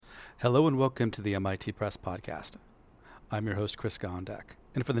Hello and welcome to the MIT Press Podcast. I'm your host, Chris Gondek.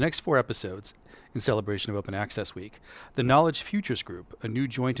 And for the next 4 episodes, in celebration of Open Access Week, the Knowledge Futures Group, a new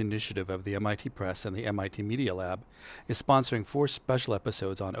joint initiative of the MIT Press and the MIT Media Lab, is sponsoring 4 special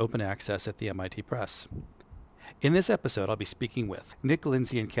episodes on open access at the MIT Press. In this episode, I'll be speaking with Nick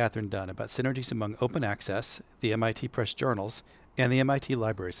Lindsay and Katharine Dunn about synergies among open access, the MIT Press journals, and the MIT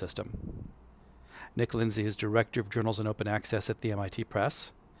library system. Nick Lindsay is Director of Journals and Open Access at the MIT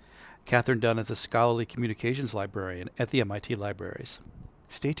Press. Katharine Dunn is a scholarly communications librarian at the MIT Libraries.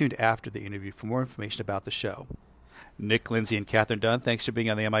 Stay tuned after the interview for more information about the show. Nick Lindsay and Katharine Dunn, thanks for being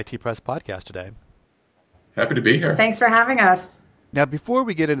on the MIT Press Podcast today. Happy to be here. Thanks for having us. Now, before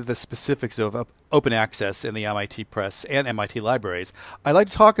we get into the specifics of open access in the MIT Press and MIT Libraries, I'd like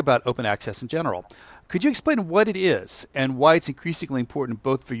to talk about open access in general. Could you explain what it is and why it's increasingly important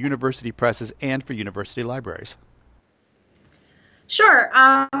both for university presses and for university libraries? Sure.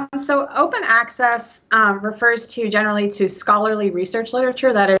 So open access refers generally to scholarly research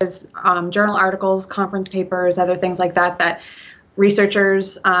literature, that is journal articles, conference papers, other things like that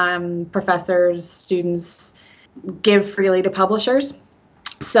researchers, professors, students give freely to publishers.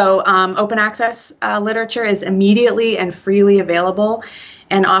 So open access literature is immediately and freely available.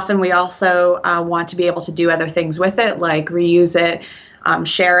 And often we also want to be able to do other things with it, like reuse it,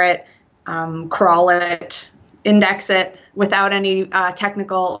 share it, crawl it, index it without any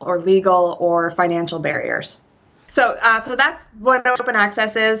technical or legal or financial barriers. So that's what open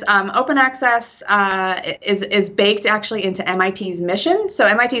access is. Open access is baked actually into MIT's mission. So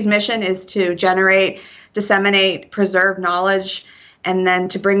MIT's mission is to generate, disseminate, preserve knowledge, and then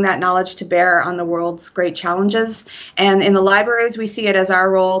to bring that knowledge to bear on the world's great challenges. And in the libraries, we see it as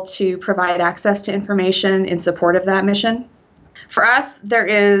our role to provide access to information in support of that mission. For us, there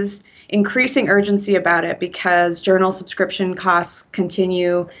is increasing urgency about it because journal subscription costs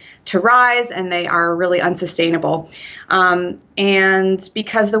continue to rise and they are really unsustainable. And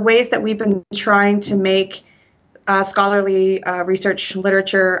because the ways that we've been trying to make scholarly research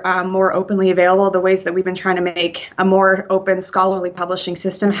literature more openly available, the ways that we've been trying to make a more open scholarly publishing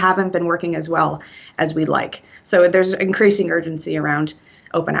system haven't been working as well as we'd like. So there's increasing urgency around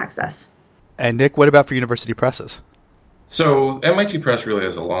open access. And Nick, what about for university presses? So MIT Press really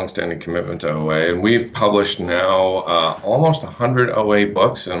has a long-standing commitment to OA, and we've published now almost 100 OA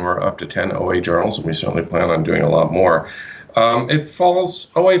books, and we're up to 10 OA journals, and we certainly plan on doing a lot more. OA falls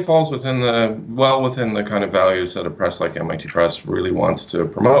within the kind of values that a press like MIT Press really wants to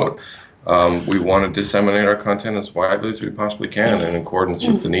promote. We want to disseminate our content as widely as we possibly can in accordance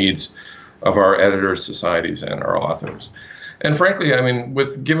with the needs of our editors, societies, and our authors. And frankly, I mean,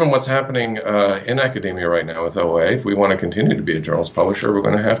 given what's happening in academia right now with OA, if we want to continue to be a journals publisher, we're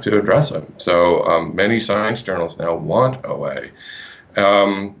going to have to address it. So many science journals now want OA.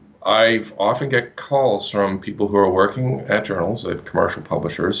 I often get calls from people who are working at journals, at commercial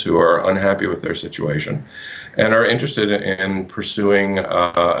publishers, who are unhappy with their situation and are interested in pursuing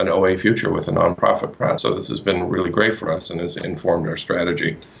an OA future with a nonprofit press. So this has been really great for us and has informed our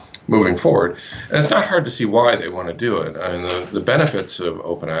strategy moving forward. And it's not hard to see why they want to do it. I mean, the benefits of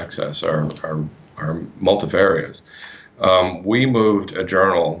open access are multifarious. We moved a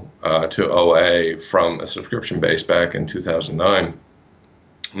journal to OA from a subscription base back in 2009.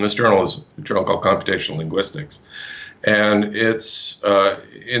 And this journal is a journal called Computational Linguistics. And it's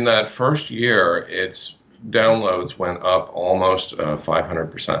in that first year, its downloads went up almost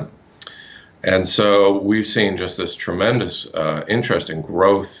 500%. And so we've seen just this tremendous interest in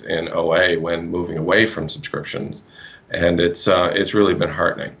growth in OA when moving away from subscriptions, and it's really been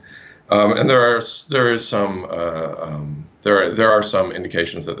heartening. And there are some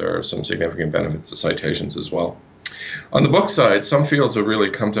indications that there are some significant benefits to citations as well. On the book side, some fields have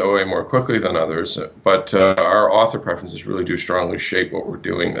really come to OA more quickly than others, but our author preferences really do strongly shape what we're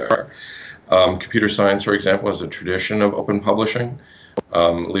doing there. Computer science, for example, has a tradition of open publishing,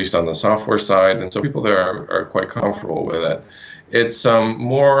 at least on the software side, and so people there are quite comfortable with it. It's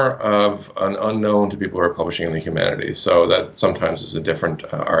more of an unknown to people who are publishing in the humanities, so that sometimes is a different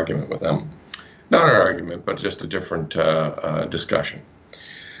argument with them. Not an argument, but just a different discussion.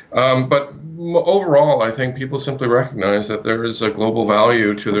 But overall, I think people simply recognize that there is a global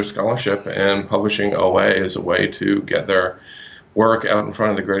value to their scholarship, and publishing OA is a way to get their work out in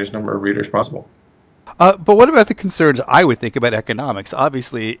front of the greatest number of readers possible. But what about the concerns I would think about economics?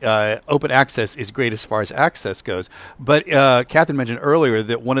 Obviously, open access is great as far as access goes. But Katharine mentioned earlier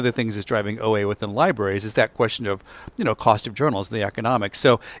that one of the things that's driving OA within libraries is that question of, cost of journals and the economics.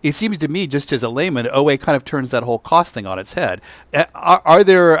 So it seems to me, just as a layman, OA kind of turns that whole cost thing on its head. Are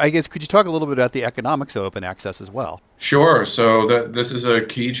there, I guess, could you talk a little bit about the economics of open access as well? Sure. So this is a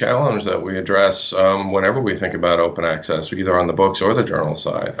key challenge that we address whenever we think about open access, either on the books or the journal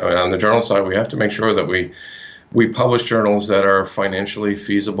side. I mean, on the journal side, we have to make sure that we publish journals that are financially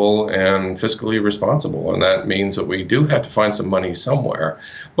feasible and fiscally responsible, and that means that we do have to find some money somewhere.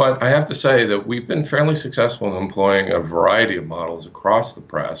 But I have to say that we've been fairly successful in employing a variety of models across the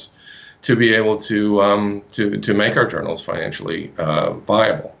press to be able to make our journals financially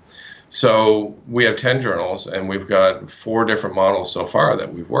viable. So we have 10 journals, and we've got 4 different models so far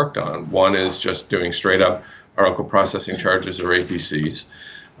that we've worked on. One is just doing straight up article processing charges, or APCs.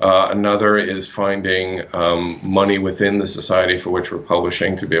 Another is finding money within the society for which we're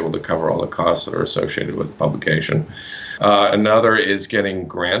publishing to be able to cover all the costs that are associated with publication. Another is getting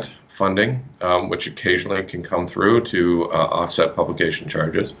grant funding, which occasionally can come through to offset publication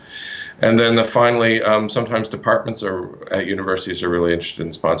charges. And then finally, sometimes departments at universities are really interested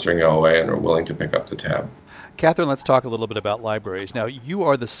in sponsoring OA and are willing to pick up the tab. Katharine, let's talk a little bit about libraries. Now, you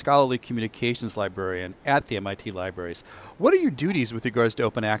are the scholarly communications librarian at the MIT libraries. What are your duties with regards to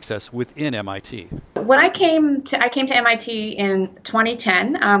open access within MIT? When I came to MIT in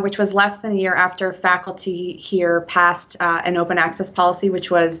 2010, which was less than a year after faculty here passed an open access policy, which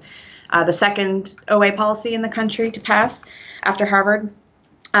was the second OA policy in the country to pass after Harvard.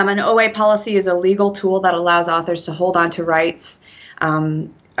 An OA policy is a legal tool that allows authors to hold on to rights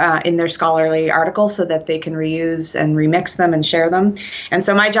in their scholarly articles so that they can reuse and remix them and share them. And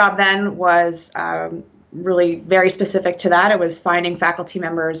so my job then was really very specific to that. It was finding faculty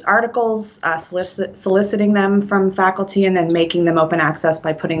members' articles, soliciting them from faculty, and then making them open access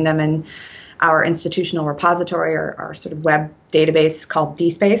by putting them in our institutional repository, or our sort of web database called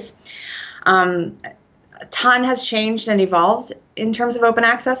DSpace. A ton has changed and evolved in terms of open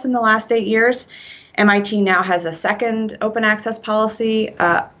access in the last 8 years. MIT now has a second open access policy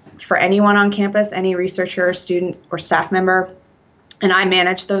for anyone on campus, any researcher, student, or staff member, and I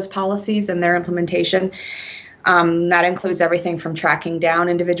manage those policies and their implementation. That includes everything from tracking down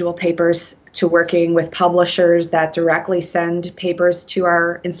individual papers to working with publishers that directly send papers to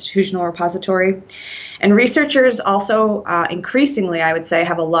our institutional repository. And researchers also increasingly, I would say,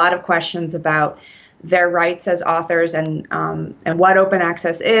 have a lot of questions about their rights as authors and what open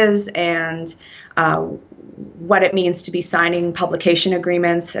access is, and what it means to be signing publication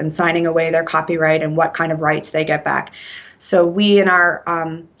agreements and signing away their copyright, and what kind of rights they get back. So we in our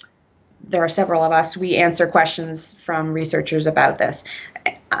there are several of us, we answer questions from researchers about this.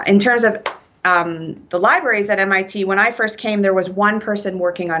 In terms of the libraries at MIT, when I first came, there was one person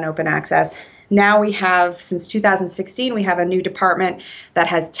working on open access. Now we have, since 2016, we have a new department that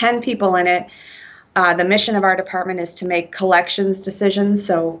has 10 people in it. The mission of our department is to make collections decisions,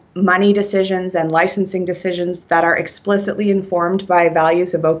 so money decisions and licensing decisions that are explicitly informed by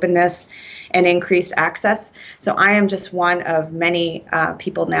values of openness and increased access. So I am just one of many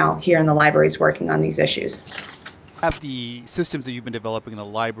people now here in the libraries working on these issues. Have the systems that you've been developing in the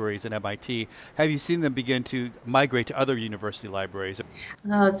libraries at MIT, have you seen them begin to migrate to other university libraries?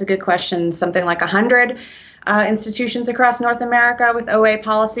 Oh, that's a good question. Something like 100 institutions across North America with OA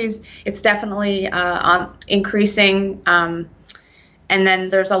policies. It's definitely increasing. And then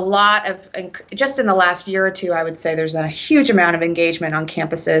there's a lot of, just in the last year or two, I would say there's a huge amount of engagement on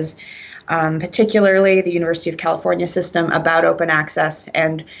campuses, particularly the University of California system, about open access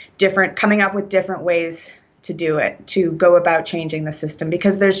and coming up with different ways to do it, to go about changing the system,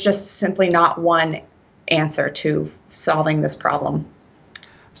 because there's just simply not one answer to solving this problem.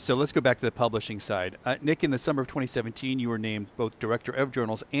 So let's go back to the publishing side. Nick, in the summer of 2017, you were named both Director of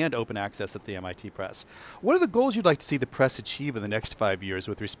Journals and Open Access at the MIT Press. What are the goals you'd like to see the press achieve in the next 5 years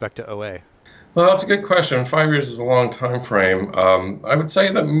with respect to OA? Well, that's a good question. 5 years is a long time frame. I would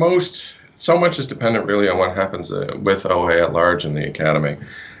say that so much is dependent really on what happens with OA at large in the academy.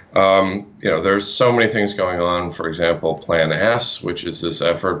 There's so many things going on. For example, Plan S, which is this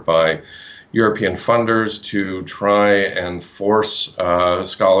effort by European funders to try and force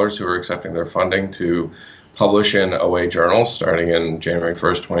scholars who are accepting their funding to publish in OA journals starting in January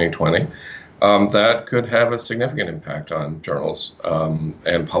 1st, 2020. That could have a significant impact on journals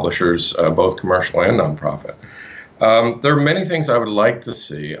and publishers, both commercial and nonprofit. There are many things I would like to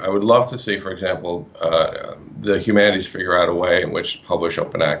see. I would love to see, for example, the humanities figure out a way in which to publish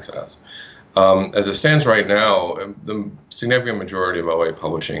open access. As it stands right now, the significant majority of OA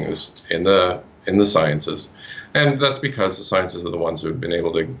publishing is in the sciences, and that's because the sciences are the ones who have been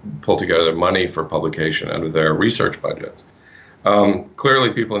able to pull together money for publication out of their research budgets.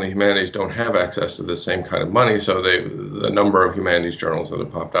 Clearly, people in the humanities don't have access to the same kind of money, so the number of humanities journals that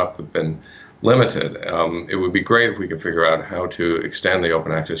have popped up have been limited. It would be great if we could figure out how to extend the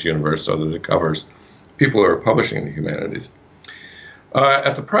open access universe so that it covers people who are publishing in the humanities.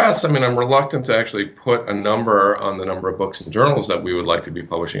 At the press, I'm reluctant to actually put a number on the number of books and journals that we would like to be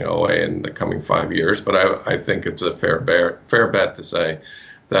publishing OA in the coming 5 years, but I think it's a fair bet to say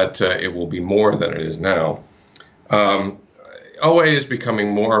that it will be more than it is now. OA is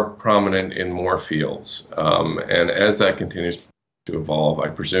becoming more prominent in more fields, and as that continues to evolve, I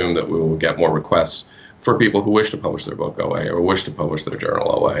presume that we will get more requests for people who wish to publish their book OA or wish to publish their journal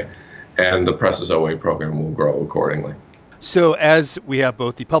OA, and the press's OA program will grow accordingly. So as we have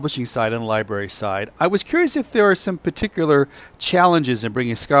both the publishing side and the library side, I was curious if there are some particular challenges in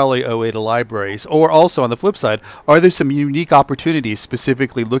bringing scholarly OA to libraries, or also on the flip side, are there some unique opportunities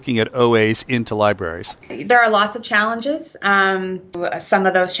specifically looking at OAs into libraries? There are lots of challenges. Some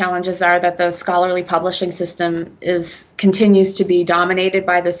of those challenges are that the scholarly publishing system continues to be dominated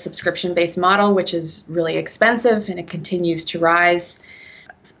by the subscription-based model, which is really expensive, and it continues to rise.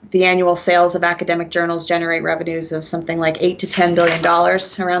 The annual sales of academic journals generate revenues of something like $8 to $10 billion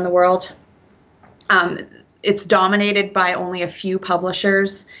around the world. It's dominated by only a few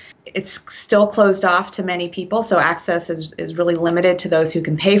publishers. It's still closed off to many people, so access is really limited to those who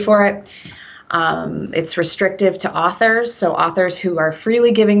can pay for it. It's restrictive to authors, so authors who are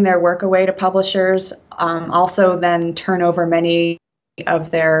freely giving their work away to publishers also then turn over many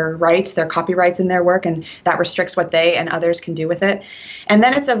of their rights, their copyrights in their work, and that restricts what they and others can do with it. And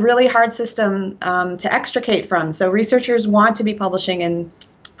then it's a really hard system to extricate from. So researchers want to be publishing in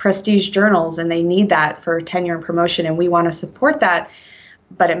prestige journals, and they need that for tenure and promotion, and we want to support that,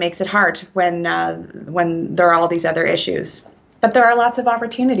 but it makes it hard when there are all these other issues. But there are lots of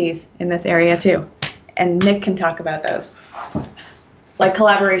opportunities in this area too, and Nick can talk about those, like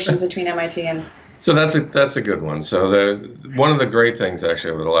collaborations between MIT and... So that's a good one. So one of the great things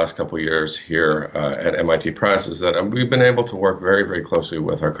actually over the last couple of years here at MIT Press is that we've been able to work very, very closely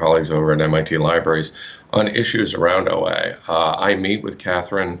with our colleagues over at MIT Libraries on issues around OA. I meet with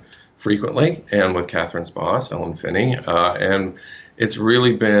Katharine frequently and with Katharine's boss, Ellen Finney, and it's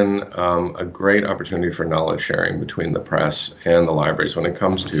really been a great opportunity for knowledge sharing between the press and the libraries when it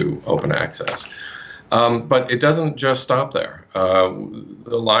comes to open access. But it doesn't just stop there.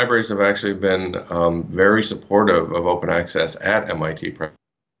 The libraries have actually been very supportive of open access at MIT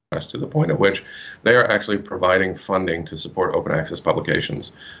Press to the point at which they are actually providing funding to support open access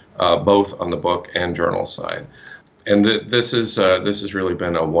publications, both on the book and journal side. And this has really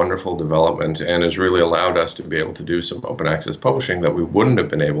been a wonderful development and has really allowed us to be able to do some open access publishing that we wouldn't have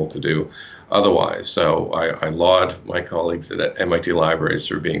been able to do otherwise. So I laud my colleagues at MIT Libraries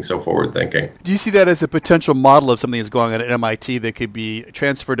for being so forward thinking. Do you see that as a potential model of something that's going on at MIT that could be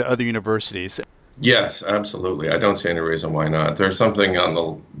transferred to other universities? Yes, absolutely. I don't see any reason why not. There's something in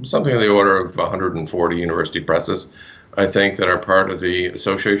the order of 140 university presses, I think, that are part of the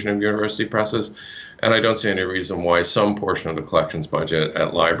Association of University Presses. And I don't see any reason why some portion of the collections budget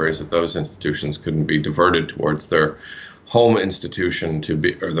at libraries at those institutions couldn't be diverted towards their home institution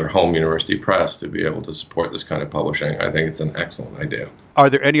or their home university press to be able to support this kind of publishing. I think it's an excellent idea.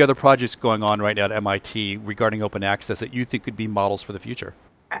 Are there any other projects going on right now at MIT regarding open access that you think could be models for the future?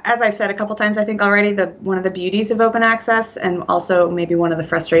 As I've said a couple times, I think already, one of the beauties of open access, and also maybe one of the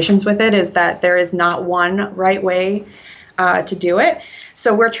frustrations with it, is that there is not one right way to do it.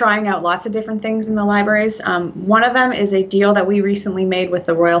 So we're trying out lots of different things in the libraries. One of them is a deal that we recently made with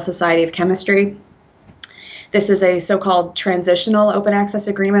the Royal Society of Chemistry. This is a so-called transitional open access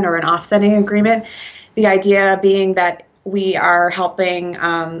agreement, or an offsetting agreement. The idea being that we are helping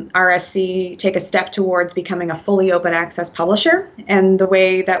RSC take a step towards becoming a fully open access publisher. And the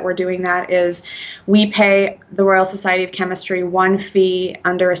way that we're doing that is we pay the Royal Society of Chemistry one fee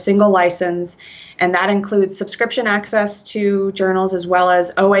under a single license, and that includes subscription access to journals as well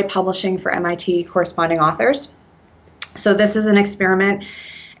as OA publishing for MIT corresponding authors. So this is an experiment,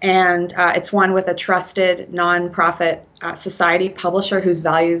 and it's one with a trusted nonprofit society publisher whose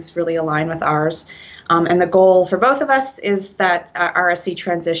values really align with ours. And the goal for both of us is that RSC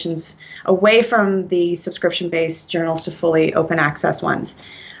transitions away from the subscription-based journals to fully open access ones.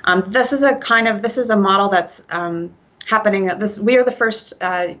 This is a model that's happening. We are the first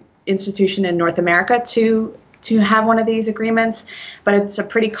institution in North America to have one of these agreements, but it's a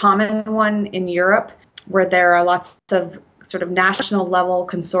pretty common one in Europe, where there are lots of sort of national level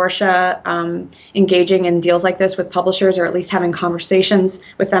consortia engaging in deals like this with publishers, or at least having conversations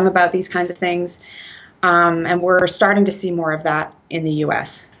with them about these kinds of things. And we're starting to see more of that in the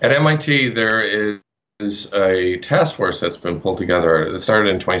U.S. At MIT, there is a task force that's been pulled together. It started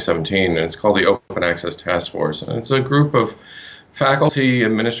in 2017, and it's called the Open Access Task Force. And it's a group of faculty,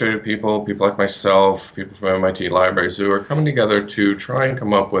 administrative people like myself, people from MIT Libraries, who are coming together to try and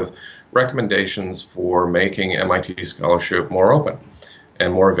come up with recommendations for making MIT scholarship more open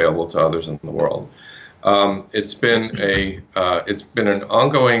and more available to others in the world. It's been an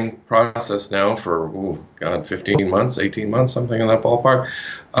ongoing process now for 15 months, 18 months, something in that ballpark.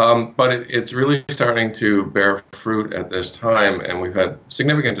 But it's really starting to bear fruit at this time, and we've had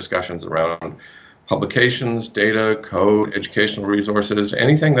significant discussions around publications, data, code, educational resources,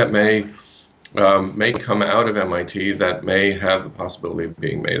 anything that may come out of MIT that may have the possibility of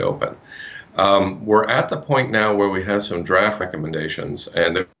being made open. We're at the point now where we have some draft recommendations,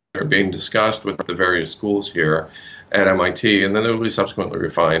 and they're being discussed with the various schools here at MIT, and then they'll be subsequently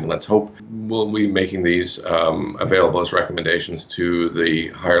refined. Let's hope we'll be making these available as recommendations to the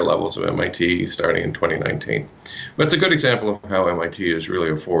higher levels of MIT starting in 2019. But it's a good example of how MIT is really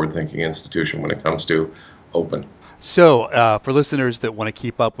a forward-thinking institution when it comes to open. So for listeners that want to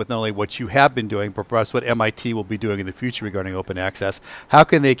keep up with not only what you have been doing, but perhaps what MIT will be doing in the future regarding open access, how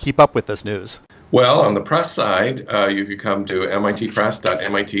can they keep up with this news? Well, on the press side, you could come to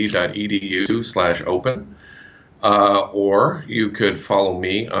mitpress.mit.edu/open, or you could follow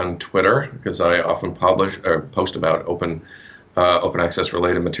me on Twitter, because I often post about open access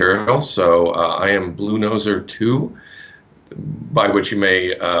related materials. So I am BlueNoser2, by which you may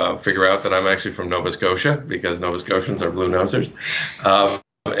figure out that I'm actually from Nova Scotia, because Nova Scotians are blue nosers.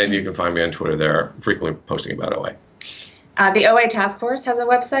 And you can find me on Twitter there, frequently posting about OA. The OA Task Force has a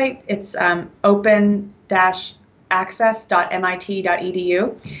website. It's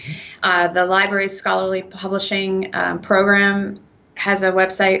open-access.mit.edu. The library's scholarly publishing program has a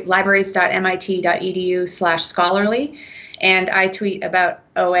website, libraries.mit.edu/scholarly. And I tweet about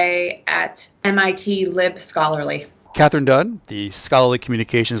OA at MIT Lib Scholarly. Katharine Dunn, the Scholarly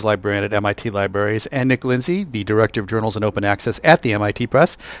Communications Librarian at MIT Libraries, and Nick Lindsay, the Director of Journals and Open Access at the MIT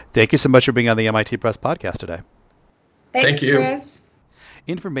Press. Thank you so much for being on the MIT Press podcast today. Thank you, Chris.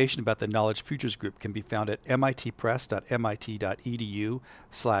 Information about the Knowledge Futures Group can be found at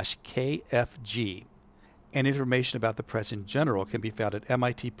mitpress.mit.edu/KFG. And information about the press in general can be found at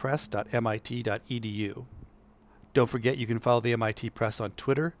mitpress.mit.edu. Don't forget you can follow the MIT Press on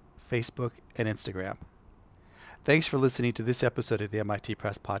Twitter, Facebook, and Instagram. Thanks for listening to this episode of the MIT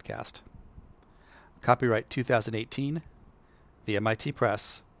Press podcast. Copyright 2018, the MIT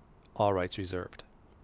Press, all rights reserved.